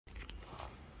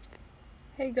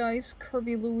Hey guys,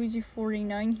 Kirby Luigi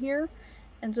 49 here,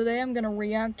 and today I'm gonna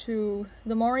react to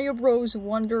the Mario Bros.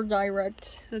 Wonder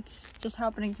Direct that's just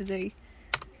happening today.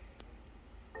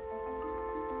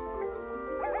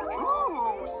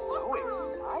 Ooh, so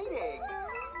exciting!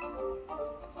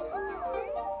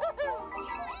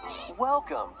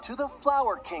 Welcome to the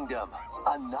Flower Kingdom,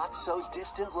 a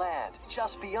not-so-distant land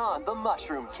just beyond the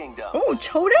Mushroom Kingdom. Oh,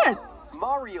 Toadette!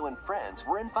 Mario and friends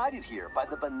were invited here by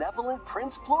the benevolent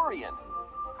Prince Florian.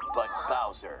 But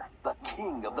Bowser, the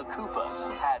king of the Koopas,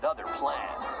 had other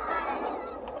plans.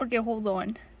 Okay, hold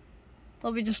on.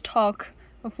 Let me just talk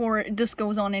before this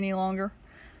goes on any longer.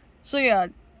 So yeah,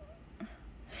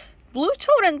 Blue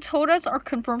Toad and Toadette are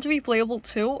confirmed to be playable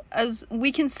too, as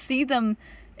we can see them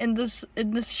in this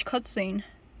cutscene.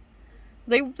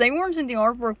 They weren't in the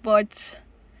artwork, but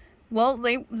well,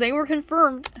 they were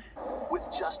confirmed. With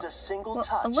just a single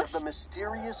touch of the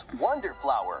mysterious Wonder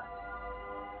Flower.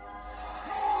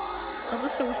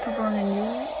 Unless it was confirmed in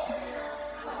you.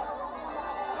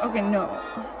 Okay, no.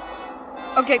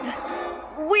 Okay,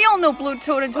 we all know Blue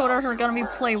Toad and Toadette are gonna be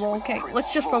playable. Okay,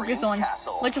 let's just focus on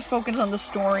the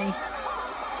story.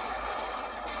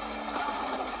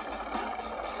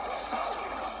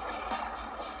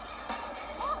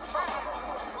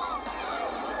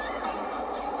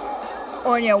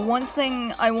 Oh yeah, one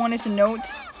thing I wanted to note.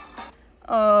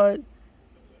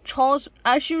 Charles,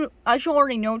 as you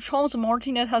already know, Charles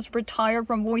Martinet has retired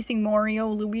from voicing Mario,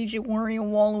 Luigi, Wario,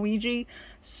 Waluigi.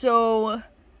 So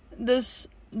this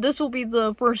will be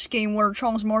the first game where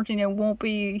Charles Martinet won't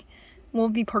be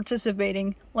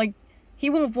participating. Like, he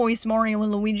won't voice Mario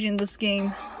and Luigi in this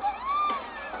game,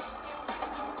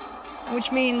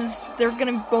 which means they're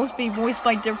gonna both be voiced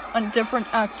by a different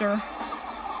actor.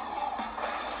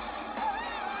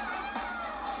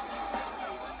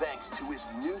 Thanks to his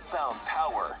newfound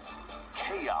power,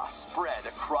 chaos spread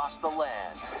across the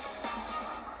land.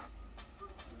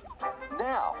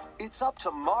 Now, it's up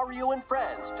to Mario and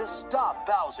friends to stop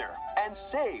Bowser and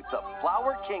save the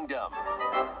Flower Kingdom.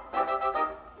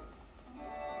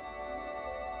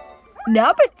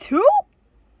 Nabbit too?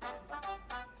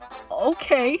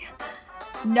 Okay.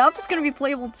 Nabbit's gonna be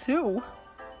playable too.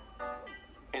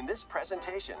 In this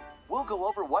presentation, we'll go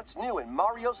over what's new in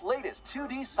Mario's latest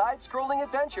 2D side-scrolling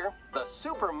adventure, the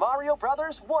Super Mario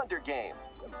Bros. Wonder Game.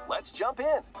 Let's jump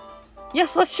in.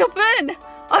 Yes, let's jump in!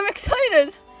 I'm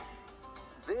excited!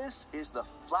 This is the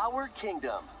Flower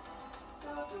Kingdom.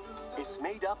 It's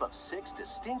made up of 6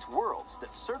 distinct worlds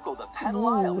that circle the Petal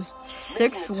Isles, 6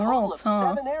 making a total worlds, of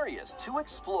huh? 7 areas to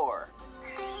explore.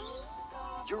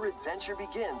 Your adventure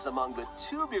begins among the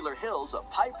tubular hills of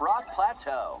Pipe Rock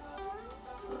Plateau.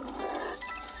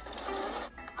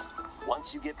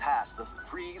 Once you get past the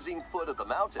freezing foot of the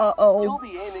mountain, you'll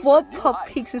be aiming for new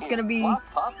heights Peaks is gonna be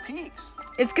Puff Peaks.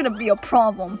 It's gonna be a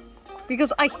problem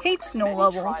because I hate snow Many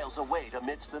levels. trials await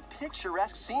amidst the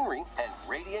picturesque scenery and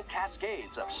radiant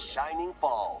cascades of shining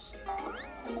falls.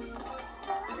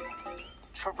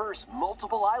 Traverse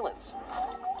multiple islands,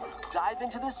 dive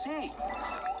into the sea,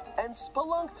 and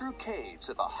spelunk through caves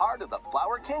at the heart of the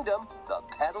Flower Kingdom, the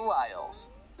Petal Isles.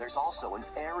 There's also an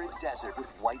arid desert with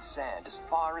white sand as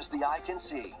far as the eye can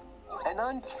see. An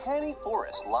uncanny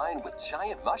forest lined with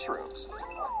giant mushrooms.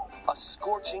 A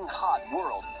scorching hot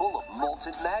world full of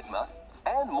molten magma,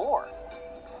 and more.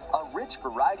 A rich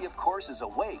variety of courses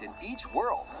await in each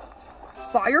world.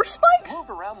 Fire spikes? Move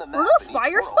around the Are map those in each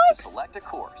fire world spikes? to select a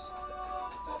course.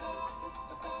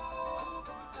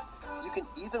 You can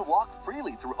even walk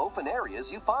freely through open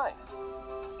areas you find.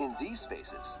 In these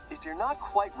spaces, if you're not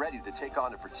quite ready to take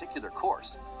on a particular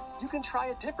course, you can try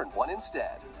a different one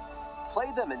instead.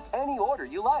 Play them in any order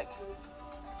you like.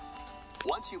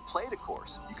 Once you've played a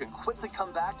course, you can quickly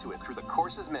come back to it through the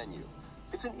courses menu.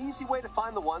 It's an easy way to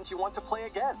find the ones you want to play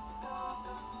again.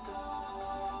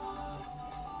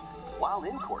 While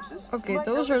in courses, Okay, you might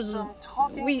those notice are some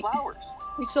talking flowers.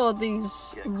 we saw these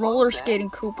Get roller close, eh? skating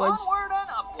Koopas, Onward and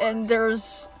upward. and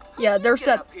there's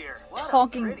that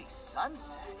talking.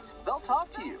 Sunset. They'll talk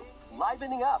to you,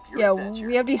 livening up your Yeah, adventure.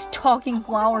 we have these talking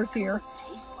flowers here.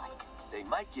 Taste like. They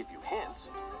might give you hints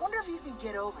Wonder if you can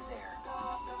get over there.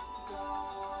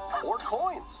 or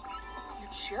coins.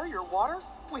 You'd share your water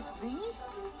with me?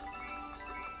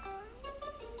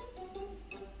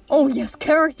 Oh yes,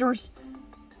 characters.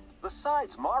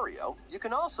 Besides Mario, you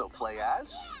can also play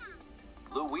as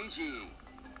Luigi,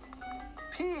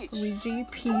 Peach, Luigi,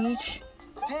 Peach,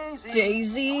 Daisy,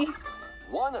 Daisy,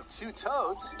 one of 2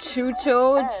 Toads, Two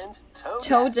Toads, and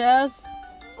Toadette. Toadette.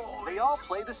 They all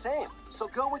play the same, so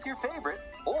go with your favorite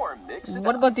or mix it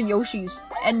What up. about the Yoshis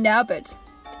and Nabbit?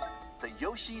 The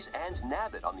Yoshis and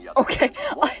Nabbit, on the other Okay,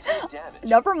 hand, won't take damage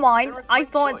Never mind. They're a I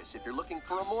great thought choice if you're looking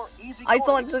for a more I easygoing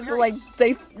thought that like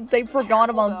experience. they forgot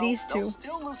Careful, about though. these They'll two.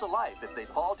 still lose a life if they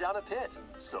fall down a pit,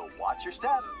 so watch your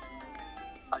step.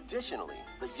 Additionally,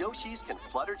 the Yoshis can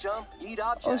flutter jump, eat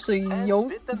objects, Oh, so and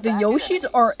spit them the back at Yoshis enemies.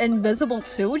 are invisible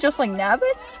too, just like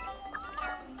Nabbits?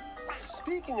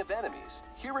 Speaking of enemies,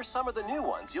 here are some of the new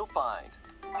ones you'll find.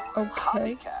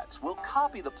 Okay. Copycats will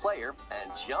copy the player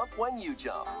and jump when you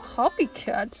jump.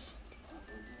 Copycats?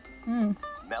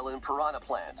 Melon piranha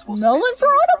plants will Melon spit seeds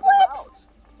piranha from their plants? mouths.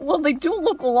 Well, they do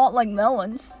look a lot like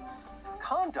melons.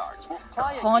 Condarts will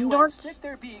fly at Condarts? you and stick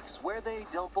their beaks where they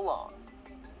don't belong.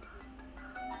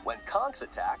 When conchs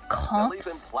attack, they'll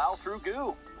even plow through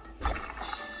goo.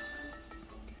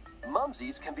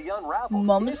 Mumsies can be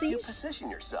unraveled if you position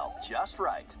yourself just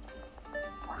right.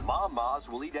 Mamas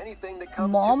will eat anything that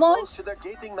comes too close to their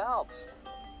gaping mouths.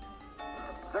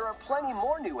 There are plenty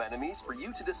more new enemies for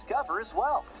you to discover as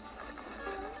well.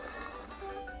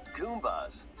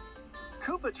 Goombas,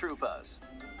 Koopa Troopas,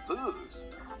 Boos,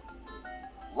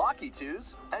 Locky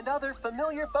Twos, and other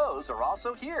familiar foes are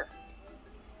also here.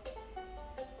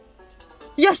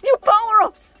 Yes, new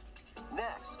power-ups!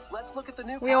 Next, let's look at the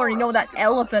new We already know that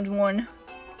elephant one.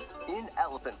 In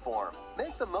elephant form,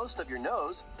 make the most of your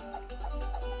nose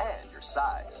and your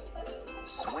size.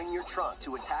 Swing your trunk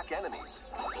to attack enemies,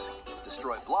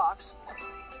 destroy blocks,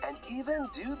 and even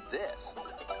do this.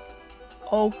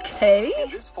 Okay.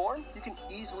 In this form, you can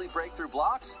easily break through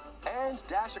blocks and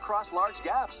dash across large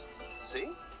gaps.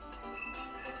 See?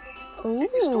 Ooh.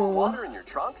 If you store water in your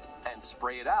trunk and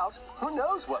spray it out, who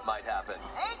knows what might happen?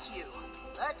 Thank you.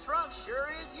 That trunk sure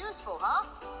is useful, huh?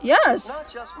 Yes.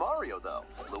 Not just Mario, though.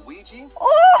 Luigi,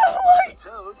 Oh my!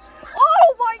 Toads,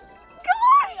 Oh my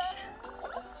gosh!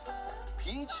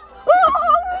 Peach,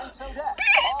 Oh, and Toadette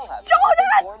all have Toadette!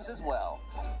 elephant forms as well.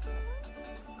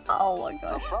 Oh my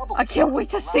gosh. Bubble I can't wait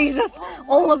to see this.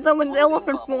 All of them in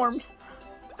elephant forms. They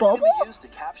can Bubble? be used to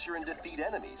capture and defeat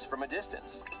enemies from a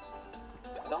distance.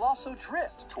 They'll also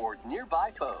drift toward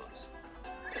nearby foes.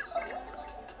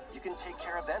 You can take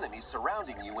care of enemies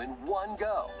surrounding you in one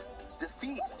go,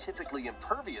 defeat typically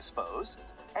impervious foes,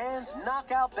 and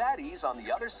knock out baddies on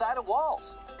the other side of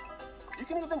walls. You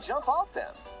can even jump off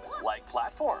them, like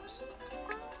platforms.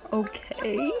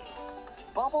 Okay.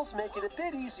 Bubbles make it a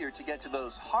bit easier to get to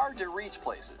those hard-to-reach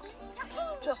places.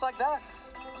 Just like that.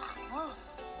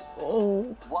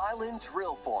 Oh. While in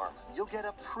drill form, you'll get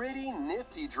a pretty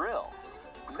nifty drill.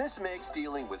 This makes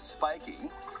dealing with spiky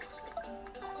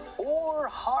or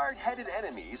hard-headed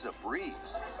enemies a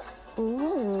breeze.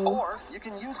 Ooh. Or you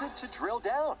can use it to drill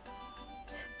down.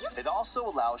 It also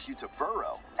allows you to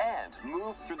burrow and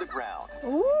move through the ground. In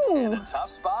Ooh. a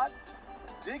tough spot,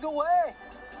 dig away.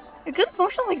 It could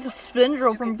function like the spin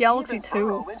drill from Galaxy 2.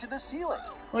 Burrow into the ceiling.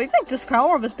 Well, I think this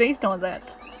power-up is based on that.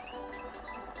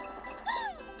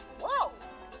 Whoa!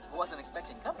 Wasn't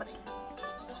expecting company.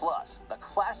 Plus, the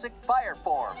classic fire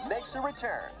form makes a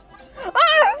return.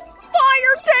 Ah!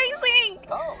 Fire tasing!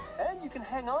 Oh, and you can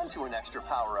hang on to an extra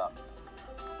power-up.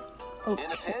 In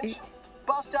a Okay. pinch,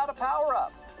 bust out a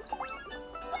power-up.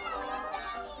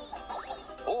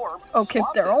 Or Okay,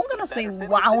 swap they're them all to gonna say better fit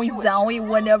the wowie situation.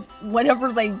 zowie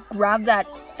whenever they grab that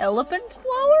elephant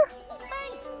flower?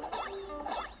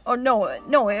 Oh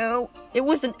no, it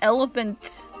was an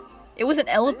elephant. It was an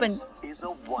elephant This is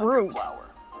a wonder fruit. flower,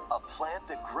 a plant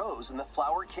that grows in the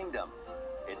flower kingdom.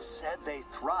 It's said they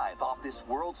thrive off this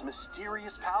world's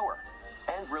mysterious power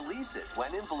and release it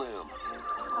when in bloom.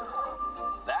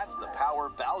 That's the power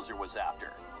Bowser was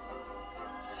after.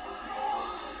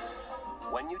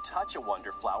 When you touch a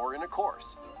wonder flower in a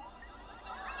course,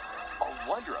 a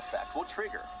wonder effect will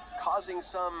trigger, causing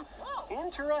some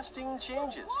interesting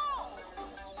changes.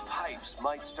 Pipes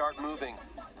might start moving.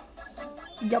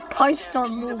 Your pipes start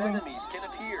Stampede of moving. enemies can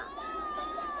appear.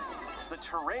 The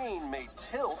terrain may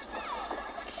tilt.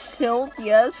 Tilt,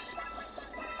 yes.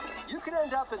 You can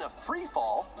end up in a free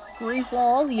fall. Free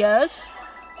fall, yes.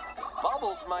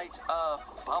 Bubbles might,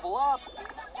 bubble up.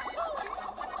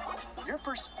 Your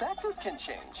perspective can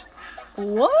change.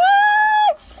 What?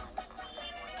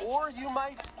 Or you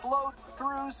might float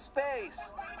through space.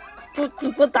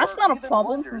 But that's not a Even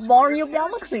problem. wonders when Mario your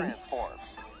character Galaxy.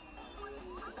 transforms.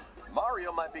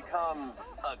 Mario might become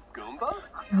a Goomba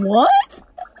What?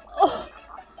 Oh,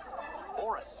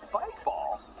 or a spike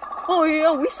ball oh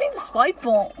yeah, we seen the spike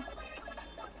ball.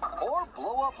 or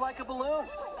blow up like a balloon.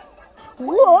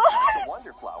 What? The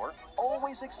Wonder Flower,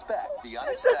 always expect the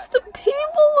That's unexpected. the pea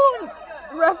balloon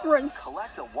reference.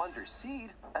 Collect a Wonder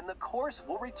Seed and the course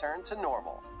will return to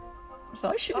normal. So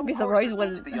I shouldn't Some be surprised courses when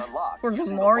need to be unlocked for the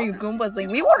using the Mario Wonder Goomba Seeds thing.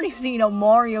 you We've collect. already seen a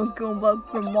Mario Goomba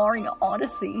from Mario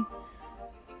Odyssey.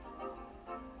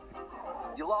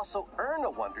 You'll also earn a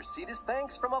Wonder Seed as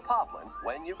thanks from a Poplin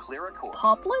when you clear a course.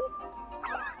 Poplin?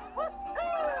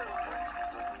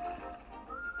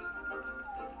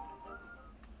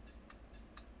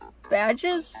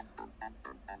 Badges?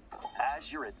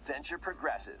 As your adventure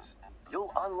progresses,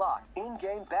 you'll unlock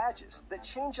in-game badges that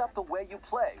change up the way you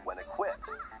play when equipped.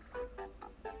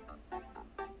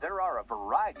 There are a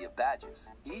variety of badges,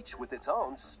 each with its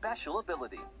own special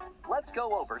ability. Let's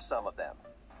go over some of them.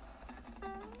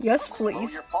 Yes, Slow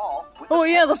please. your fall with Oh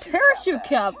yeah, the parachute badge.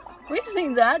 cap. We've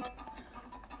seen that.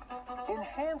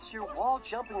 Enhance your wall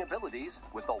jumping abilities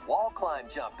with the wall climb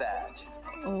jump badge.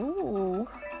 Ooh.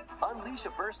 Unleash a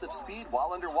burst of speed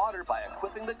while underwater by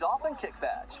equipping the dolphin kick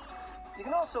badge. You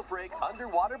can also break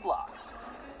underwater blocks.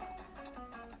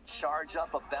 Charge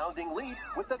up a bounding leap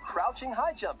with the crouching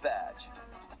high jump badge.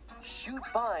 Shoot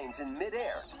vines in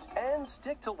midair and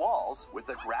stick to walls with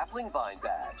the grappling vine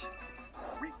badge.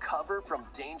 Recover from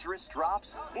dangerous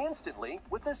drops instantly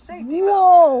with the safety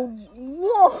Whoa! bounce badge.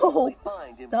 Whoa! Easily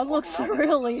find That important looks items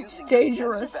really using the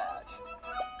dangerous. sensor badge.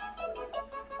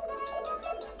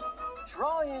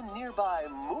 Draw in nearby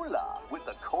moolah with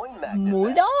the coin magnet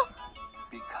Moolah? badge.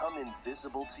 Become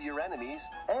invisible to your enemies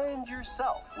and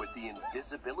yourself with the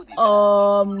invisibility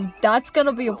badge. That's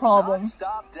gonna be a Will problem. not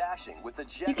stop dashing with the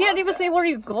jet You can't run even say badge. where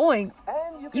you're going.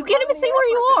 And You can can't run even in say the where air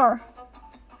you for a are. bit.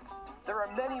 There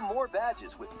are many more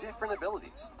badges with different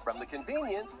abilities, from the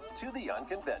convenient to the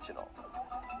unconventional.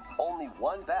 Only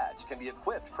one badge can be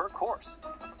equipped per course.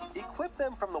 Equip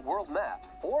them from the world map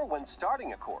or when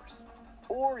starting a course.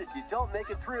 Or if you don't make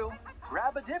it through,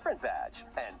 grab a different badge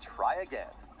and try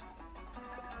again.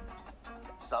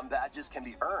 Some badges can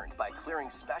be earned by clearing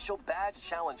special badge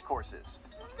challenge courses,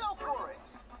 Go for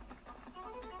it.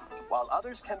 while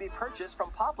others can be purchased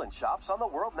from Poplin shops on the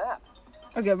world map.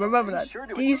 Okay, remember Be that. sure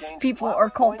to These exchange people flower are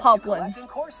called coins you collect Poplins. in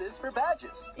courses for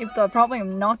badges. If they're probably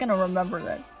I'm not gonna remember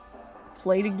that.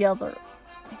 Play together.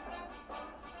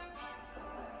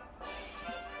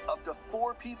 Up to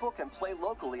 4 people can play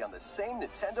locally on the same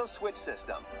Nintendo Switch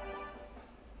system.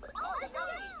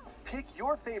 Pick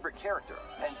your favorite character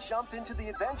and jump into the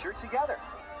adventure together.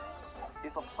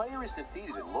 If a player is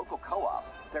defeated in local co-op,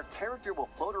 their character will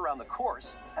float around the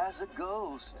course as a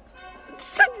ghost.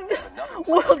 If another player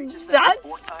Well, reaches them that's...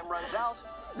 before time runs out,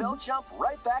 they'll jump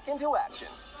right back into action.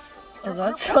 Your That group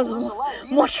won't sounds lose a life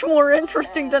either. much more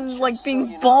interesting than And like just so being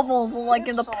you know, bubbled like if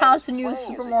in the someone past is new playing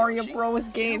Super as a Mario Yoshi, Bros.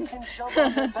 You games. can jump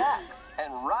on their back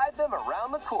and ride them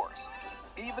around the course.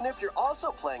 Even if you're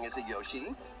also playing as a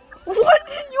Yoshi, What?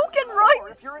 You can or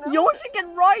ride? if you're an Yoshi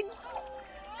can ride?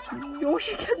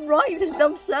 Yoshi can ride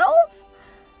themselves?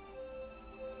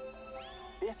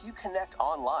 If you connect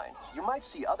online, you might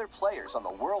see other players on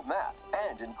the world map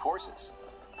and in courses.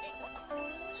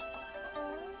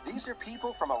 These are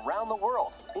people from around the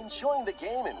world enjoying the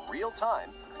game in real time,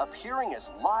 appearing as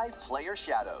live player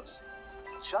shadows.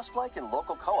 Just like in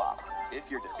local co-op, if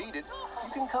you're defeated,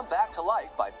 you can come back to life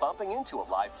by bumping into a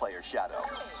live player shadow.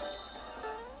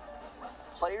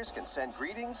 Players can send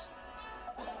greetings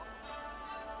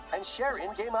and share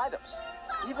in-game items.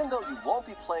 Even though you won't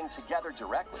be playing together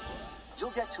directly,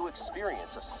 you'll get to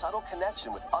experience a subtle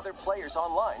connection with other players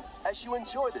online as you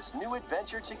enjoy this new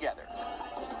adventure together.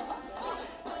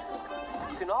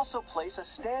 You can also place a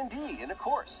standee in a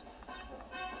course.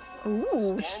 Ooh,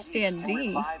 Standees can standee.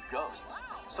 revive ghosts,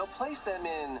 so place them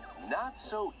in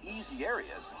not-so-easy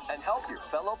areas and help your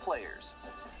fellow players.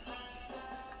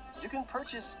 You can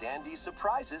purchase standee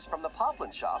surprises from the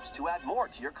Poplin shops to add more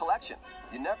to your collection.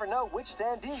 You never know which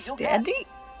standee you'll get. Standee?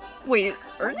 Wait,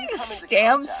 are When you these come into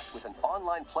stamps? contact with an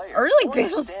online player Are they like or a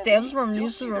based on standee, stamps from you'll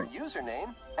see their user?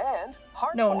 username and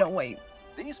heart No, points. no, wait.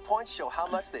 These points show how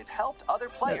much they've helped other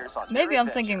players on Maybe their I'm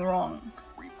adventure. thinking wrong.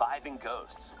 Reviving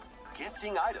ghosts,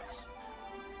 gifting items,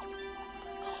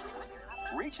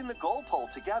 reaching the goal pole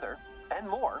together, and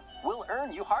more will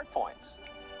earn you heart points.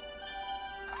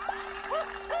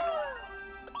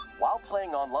 While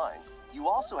playing online, you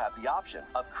also have the option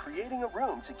of creating a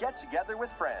room to get together with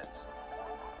friends.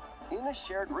 In a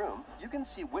shared room, you can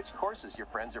see which courses your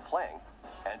friends are playing,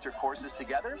 enter courses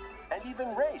together, and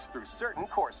even race through certain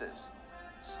courses.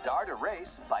 Start a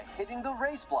race by hitting the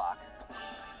race block.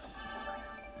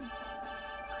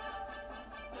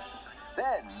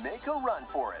 Then make a run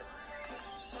for it.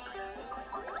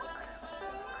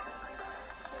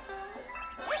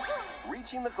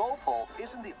 Reaching the goal pole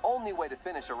isn't the only way to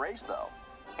finish a race, though.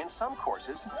 In some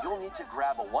courses, you'll need to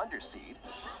grab a Wonder Seed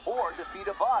or defeat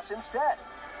a boss instead.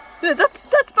 Yeah, that's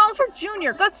Bowser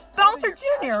Jr. That's Bowser Whether you're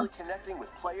Jr. casually connecting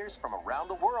with players from around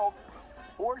the world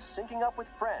or syncing up with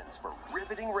friends for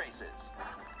riveting races,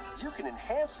 you can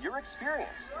enhance your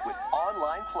experience with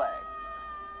online play.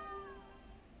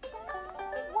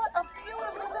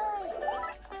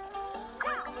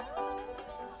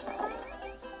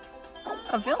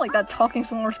 I feel like that talking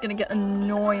floor is gonna get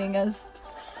annoying as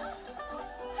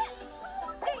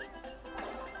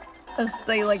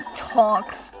they like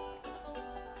talk.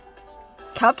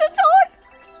 Captain Toad?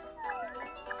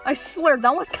 I swear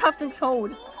that was Captain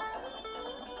Toad.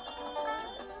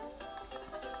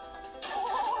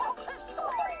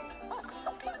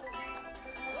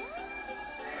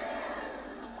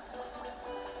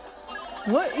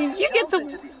 What? You get Delve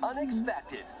into the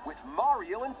unexpected with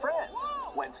Mario and Friends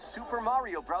when Super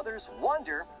Mario Bros.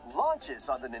 Wonder launches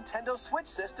on the Nintendo Switch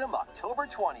system October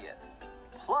 20th.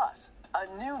 Plus, a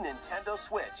new Nintendo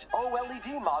Switch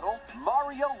OLED model,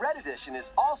 Mario Red Edition,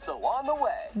 is also on the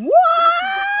way. What? If you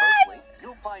look closely,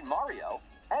 you'll find Mario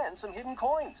and some hidden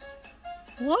coins.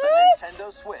 What? The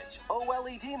Nintendo Switch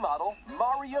OLED model,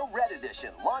 Mario Red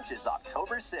Edition, launches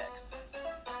October 6th.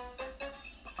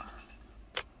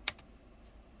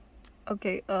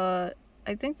 Okay,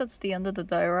 I think that's the end of the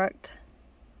direct.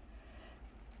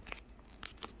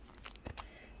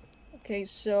 Okay,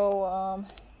 so,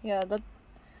 yeah,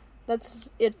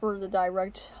 that's it for the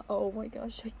direct. Oh my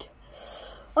gosh,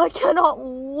 I cannot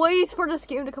wait for this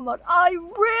game to come out. I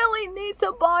really need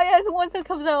to buy it once it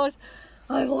comes out.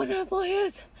 I want to play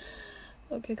it.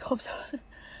 Okay, comes out.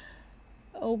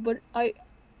 Oh, but I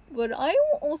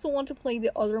also want to play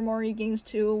the other Mario games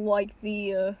too, like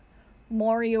the,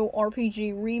 Mario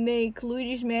RPG Remake,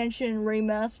 Luigi's Mansion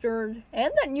Remastered,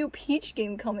 and that new Peach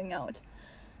game coming out.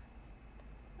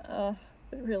 But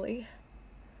really,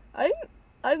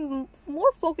 I'm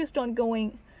more focused on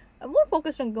going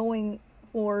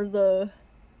for the,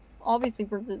 obviously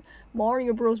for the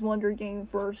Mario Bros. Wonder game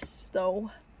first,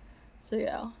 though. So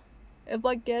yeah, if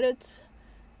I get it,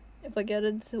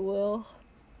 we'll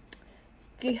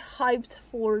be hyped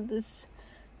for this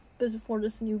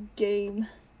new game.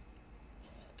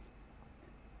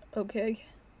 Okay,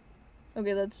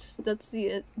 that's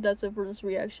it for this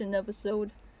reaction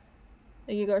episode.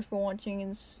 Thank you guys for watching,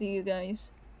 and see you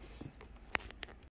guys